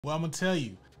Well, I'm gonna tell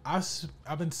you,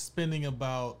 I've been spending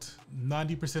about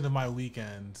 90% of my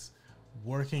weekends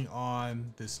working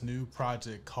on this new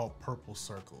project called Purple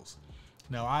Circles.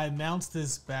 Now, I announced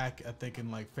this back, I think in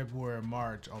like February or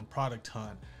March on Product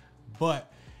Hunt,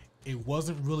 but it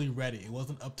wasn't really ready. It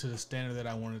wasn't up to the standard that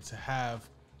I wanted to have.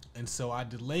 And so I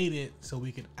delayed it so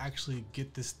we could actually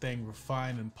get this thing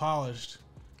refined and polished.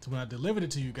 So when I delivered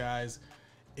it to you guys,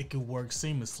 it could work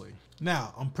seamlessly.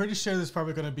 Now, I'm pretty sure there's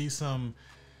probably gonna be some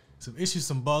issues,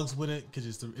 some bugs with it, because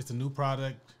it's a new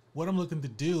product. What I'm looking to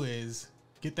do is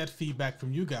get that feedback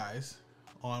from you guys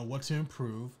on what to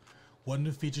improve, what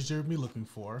new features you're gonna be looking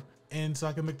for, and so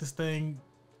I can make this thing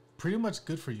pretty much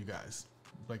good for you guys.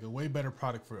 Like a way better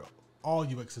product for all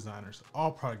UX designers,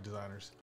 all product designers.